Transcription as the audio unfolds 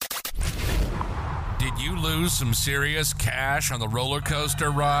Did you lose some serious cash on the roller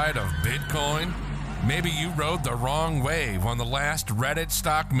coaster ride of Bitcoin? Maybe you rode the wrong wave on the last Reddit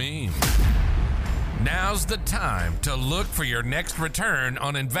stock meme. Now's the time to look for your next return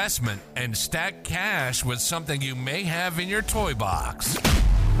on investment and stack cash with something you may have in your toy box.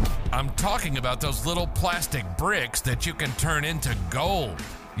 I'm talking about those little plastic bricks that you can turn into gold.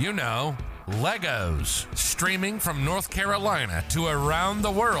 You know, Legos, streaming from North Carolina to around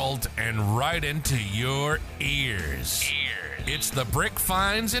the world and right into your ears. It's the Brick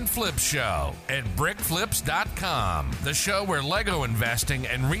Finds and Flips Show at brickflips.com, the show where Lego investing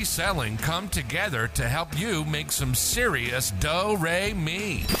and reselling come together to help you make some serious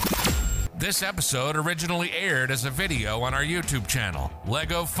do-re-mi. This episode originally aired as a video on our YouTube channel,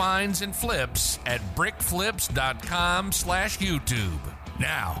 Lego Finds and Flips at brickflips.com/YouTube.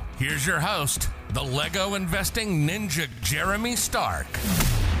 Now, here's your host, the Lego investing ninja, Jeremy Stark.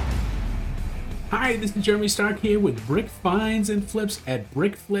 Hi, this is Jeremy Stark here with Brick Finds and Flips at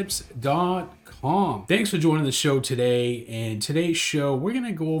brickflips.com. Thanks for joining the show today. And today's show, we're going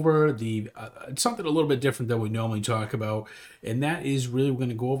to go over something a little bit different than we normally talk about. And that is really, we're going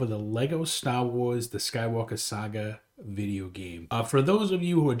to go over the Lego Star Wars, the Skywalker Saga video game. For those of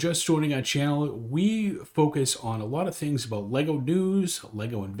you who are just joining our channel, we focus on a lot of things about Lego news,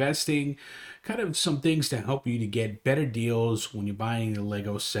 Lego investing, kind of some things to help you to get better deals when you're buying the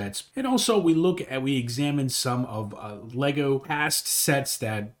Lego sets. And also we examine some of Lego past sets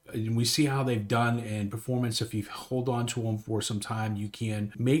that we see how they've done and performance. If you hold on to them for some time, you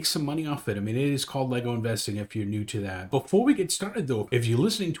can make some money off it. I mean, it is called Lego investing if you're new to that. Before we get started though, if you're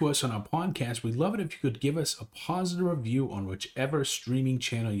listening to us on our podcast, we'd love it if you could give us a positive review on whichever streaming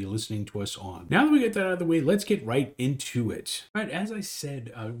channel you're listening to us on. Now that we get that out of the way, let's get right into it. All right, as I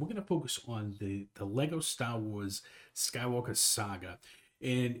said, we're going to focus on the Lego Star Wars Skywalker Saga.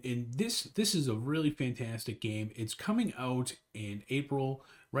 And this is a really fantastic game. It's coming out in April,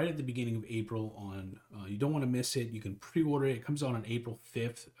 right at the beginning of April on, you don't want to miss it. You can pre-order it. It comes out on April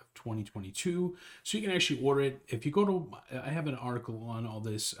 5th of 2022. So you can actually order it. If you go to, I have an article on all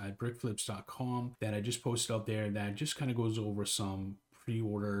this at brickflips.com that I just posted out there that just kind of goes over some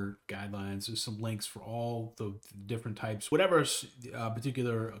pre-order guidelines. There's some links for all the different types, whatever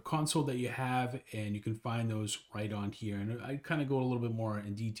particular console that you have, and you can find those right on here. And I kind of go a little bit more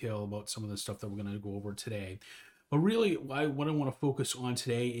in detail about some of the stuff that we're going to go over today. But really, what I want to focus on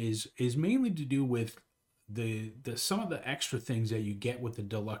today is mainly to do with the some of the extra things that you get with the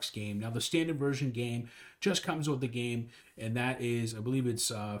deluxe game. Now, the standard version game just comes with the game, and that is, I believe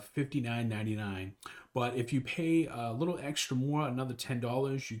it's $59.99. But if you pay a little extra more, another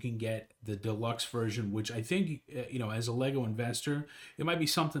 $10, you can get the deluxe version, which I think, as a Lego investor, it might be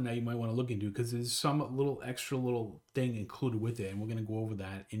something that you might want to look into because there's some extra little thing included with it, and we're going to go over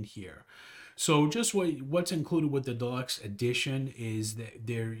that in here. So just what's included with the deluxe edition is that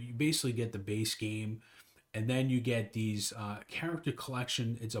you basically get the base game, and then you get these character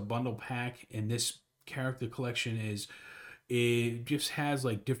collection. It's a bundle pack, and this character collection it just has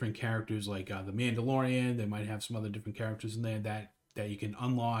like different characters, like the Mandalorian. They might have some other different characters in there that you can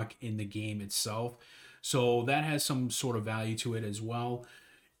unlock in the game itself. So that has some sort of value to it as well.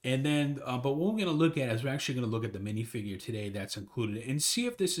 And then, but what we're going to look at is we're actually going to look at the minifigure today that's included and see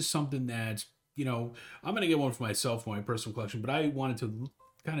if this is something that, I'm going to get one for myself for my personal collection, but I wanted to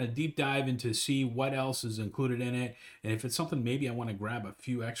kind of deep dive into see what else is included in it. And if it's something, maybe I want to grab a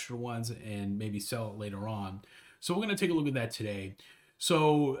few extra ones and maybe sell it later on. So we're going to take a look at that today.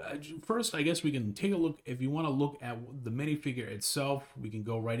 So first, I guess we can take a look. If you want to look at the minifigure itself, we can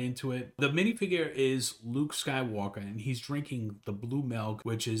go right into it. The minifigure is Luke Skywalker, and he's drinking the blue milk,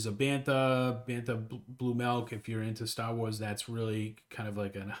 which is a Bantha blue milk. If you're into Star Wars, that's really kind of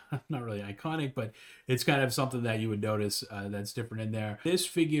like not really iconic, but it's kind of something that you would notice that's different in there. This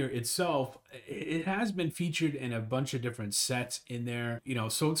figure itself, it has been featured in a bunch of different sets in there,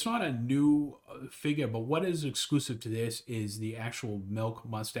 so it's not a new figure, but what is exclusive to this is the actual milk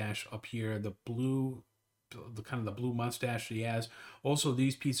mustache up here, the blue mustache that he has. Also,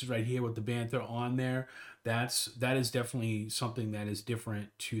 these pieces right here with the Bantha on there, that is definitely something that is different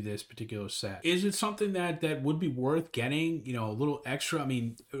to this particular set. Is it something that would be worth getting, a little extra? I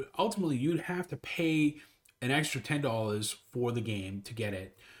mean, ultimately you'd have to pay an extra $10 for the game to get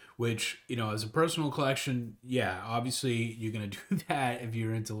it, which, as a personal collection, yeah, obviously you're going to do that if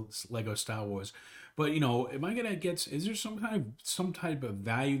you're into Lego Star Wars. But, am I going to get, is there some type of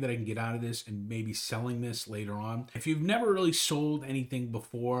value that I can get out of this and maybe selling this later on? If you've never really sold anything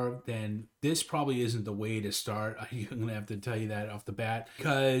before, then this probably isn't the way to start. I'm going to have to tell you that off the bat,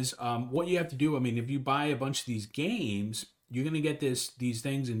 because what you have to do, I mean, if you buy a bunch of these games, you're gonna get these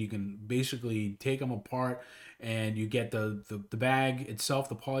things, and you can basically take them apart, and you get the bag itself,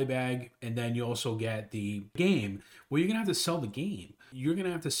 the poly bag, and then you also get the game. Well, you're gonna have to sell the game. You're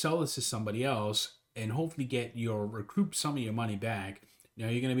gonna have to sell this to somebody else, and hopefully recoup some of your money back. Now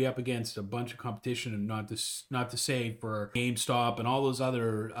you're going to be up against a bunch of competition, and not to say for GameStop and all those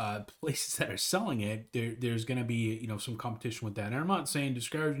other places that are selling it, there's going to be some competition with that. And I'm not saying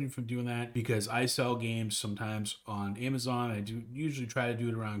discouraging you from doing that, because I sell games sometimes on Amazon. I do usually try to do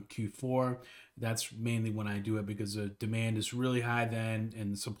it around Q4. That's mainly when I do it, because the demand is really high then,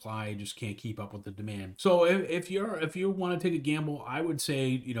 and the supply just can't keep up with the demand. So if you want to take a gamble, I would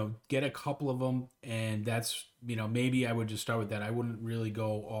say get a couple of them, and that's maybe I would just start with that. I wouldn't really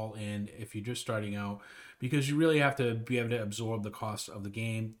go all in if you're just starting out, because you really have to be able to absorb the cost of the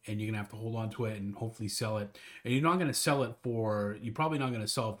game, and you're gonna have to hold on to it and hopefully sell it. And you're probably not gonna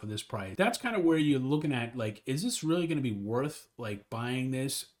sell it for this price. That's kind of where you're looking at, like, is this really gonna be worth like buying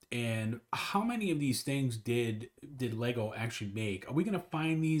this? And how many of these things did Lego actually make? Are we gonna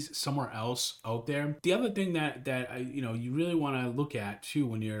find these somewhere else out there? The other thing that you really want to look at too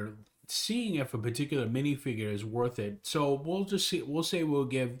when you're seeing if a particular minifigure is worth it. So we'll say we'll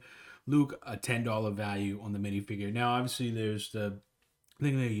give Luke a $10 value on the minifigure. Now, obviously, there's the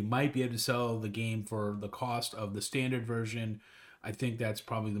thing that you might be able to sell the game for the cost of the standard version. I think that's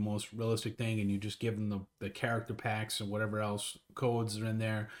probably the most realistic thing, and you just give them the character packs and whatever else codes are in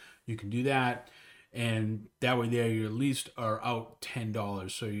there. You can do that, and that way there you at least are out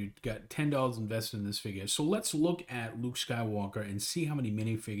 $10. So you got $10 invested in this figure. So let's look at Luke Skywalker and see how many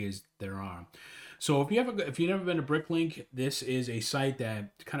minifigures there are. So if you've never been to Bricklink, this is a site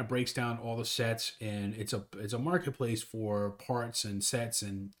that kind of breaks down all the sets, and it's a marketplace for parts and sets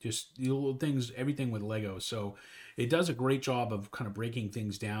and just little things, everything with Lego. So it does a great job of kind of breaking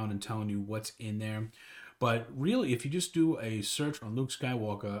things down and telling you what's in there. But really, if you just do a search on Luke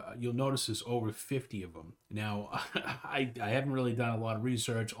Skywalker, you'll notice there's over 50 of them. Now, I haven't really done a lot of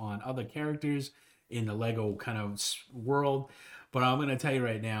research on other characters in the Lego kind of world, but I'm going to tell you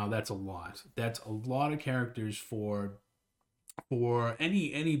right now, that's a lot. That's a lot of characters for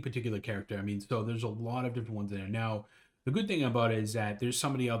any particular character. I mean, so there's a lot of different ones in there. Now, the good thing about it is that there's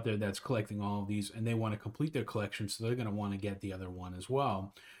somebody out there that's collecting all of these, and they want to complete their collection, so they're going to want to get the other one as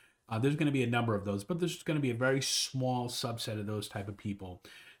well. There's going to be a number of those, but there's going to be a very small subset of those type of people.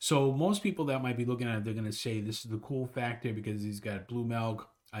 So most people that might be looking at it, they're going to say this is the cool factor because he's got blue milk.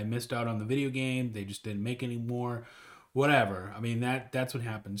 I missed out on the video game. They just didn't make any more. Whatever. I mean, that's what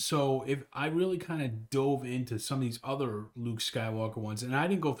happened. So if I really kind of dove into some of these other Luke Skywalker ones, and I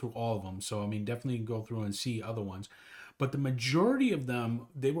didn't go through all of them, so I mean, definitely go through and see other ones. But the majority of them,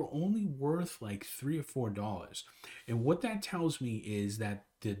 they were only worth like $3 or $4. And what that tells me is that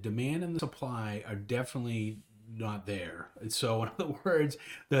the demand and the supply are definitely not there. So in other words,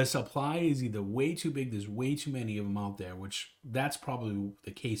 the supply is either way too big, there's way too many of them out there, which that's probably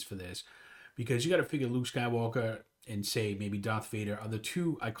the case for this. Because you got to figure Luke Skywalker and say maybe Darth Vader are the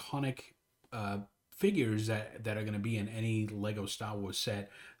two iconic figures that are going to be in any Lego Star Wars set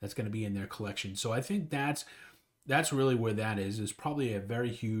that's going to be in their collection. So I think that's really where that is probably a very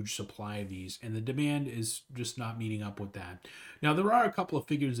huge supply of these, and the demand is just not meeting up with that. Now, there are a couple of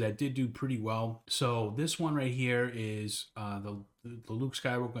figures that did do pretty well. So this one right here is the Luke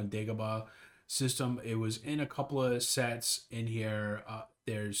Skywalker and Dagobah system. It was in a couple of sets in here.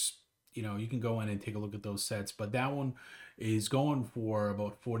 There's, you can go in and take a look at those sets, but that one is going for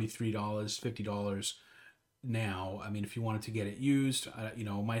about $43, $50 now. I mean, if you wanted to get it used, it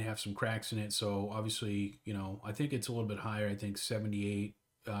might have some cracks in it. So obviously, I think it's a little bit higher. I think 78.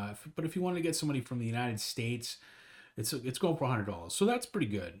 But if you want to get somebody from the United States, it's going for $100. So that's pretty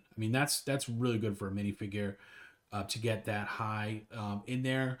good. I mean, that's really good for a minifigure to get that high in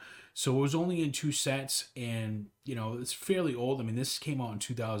there. So it was only in 2 sets, and it's fairly old. I mean, this came out in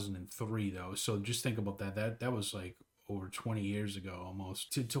 2003 though. So just think about that. That was like over 20 years ago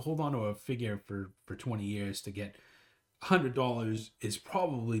almost. To hold on to a figure for 20 years to get $100 is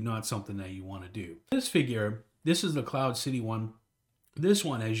probably not something that you want to do. This figure, this is the Cloud City one. This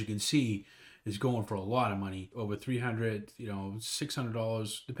one, as you can see, is going for a lot of money, over $300,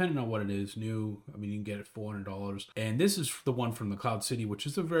 $600, depending on what it is. New, I mean, you can get it $400. And this is the one from the Cloud City, which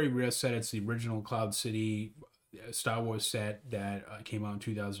is a very rare set. It's the original Cloud City Star Wars set that came out in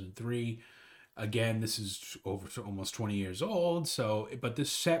 2003. Again, this is over almost 20 years old. So, but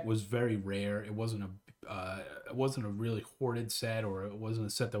this set was very rare. It wasn't a really hoarded set, or it wasn't a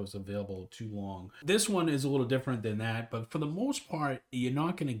set that was available too long. This one is a little different than that, but for the most part, you're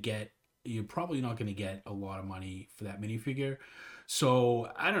probably not going to get a lot of money for that minifigure.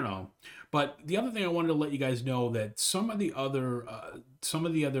 So I don't know. But the other thing I wanted to let you guys know that some of the other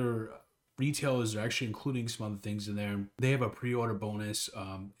retailers are actually including some other things in there. They have a pre-order bonus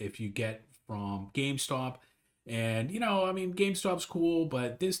if you get from GameStop. And I mean, GameStop's cool,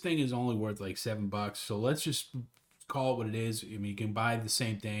 but this thing is only worth like $7. So let's just call it what it is. I mean, you can buy the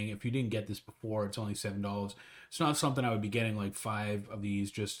same thing. If you didn't get this before, it's only $7. It's not something I would be getting like 5 of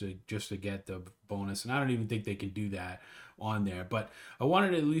these just to get the bonus. And I don't even think they can do that on there. But I wanted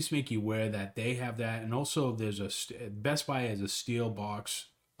to at least make you aware that they have that. And also there's Best Buy has a steel box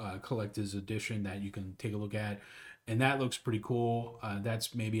collector's edition that you can take a look at. And that looks pretty cool.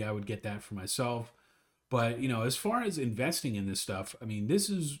 That's maybe I would get that for myself. But, as far as investing in this stuff, I mean, this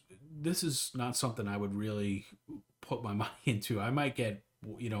is not something I would really put my money into. I might get,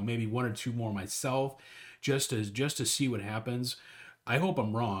 maybe 1 or 2 more myself just to see what happens. I hope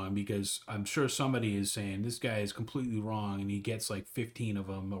I'm wrong, because I'm sure somebody is saying this guy is completely wrong and he gets like 15 of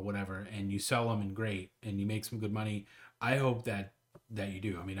them or whatever, and you sell them and great, and you make some good money. I hope that you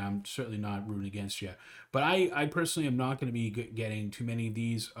do. I mean, I'm certainly not rooting against you, but I personally am not going to be getting too many of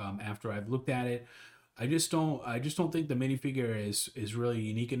these after I've looked at it. I just don't think the minifigure is really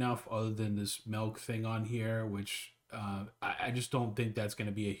unique enough, other than this milk thing on here, which I just don't think that's going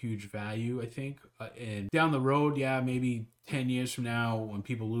to be a huge value. I think and down the road, yeah, maybe 10 years from now, when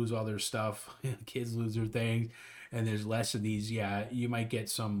people lose all their stuff, kids lose their things, and there's less of these, yeah, you might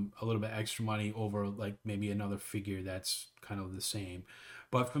get a little bit extra money over like maybe another figure that's kind of the same.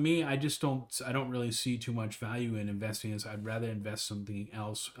 But for me, I don't really see too much value in investing in this. I'd rather invest something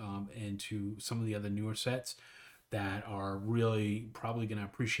else into some of the other newer sets that are really probably going to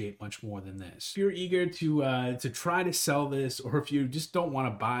appreciate much more than this. If you're eager to try to sell this, or if you just don't want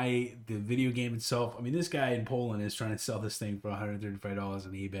to buy the video game itself, I mean, this guy in Poland is trying to sell this thing for $135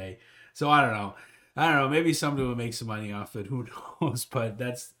 on eBay. So I don't know. Maybe somebody will make some money off it. Who knows? But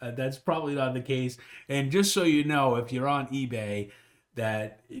that's probably not the case. And just so you know, if you're on eBay,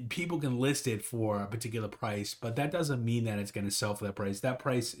 that people can list it for a particular price, but that doesn't mean that it's going to sell for that price. That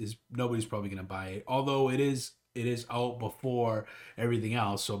price is, nobody's probably going to buy it. Although it is out before everything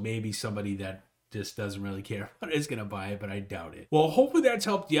else. So maybe somebody that just doesn't really care about it is going to buy it, but I doubt it. Well, hopefully that's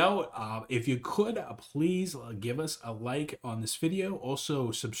helped you out. If you could, please give us a like on this video.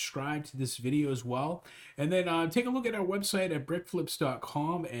 Also subscribe to this video as well. And then take a look at our website at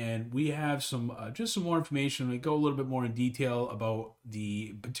brickflips.com, and we have some more information. We go a little bit more in detail about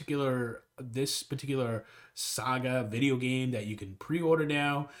this particular Saga video game that you can pre-order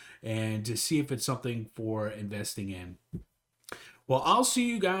now, and to see if it's something for investing in. Well, I'll see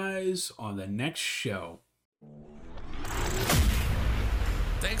you guys on the next show.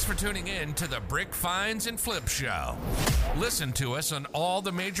 Thanks for tuning in to the Brick Finds and Flip Show. Listen to us on all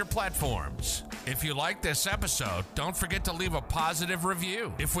the major platforms. If you like this episode, don't forget to leave a positive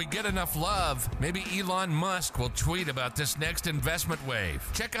review. If we get enough love, maybe Elon Musk will tweet about this next investment wave.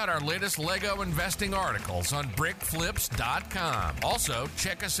 Check out our latest Lego investing articles on brickflips.com. Also,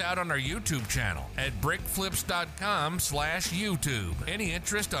 check us out on our YouTube channel at brickflips.com/YouTube. Any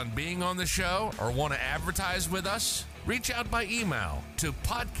interest on being on the show or want to advertise with us? Reach out by email to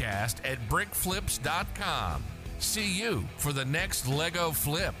podcast@brickflips.com. See you for the next Lego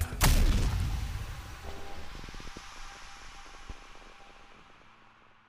flip.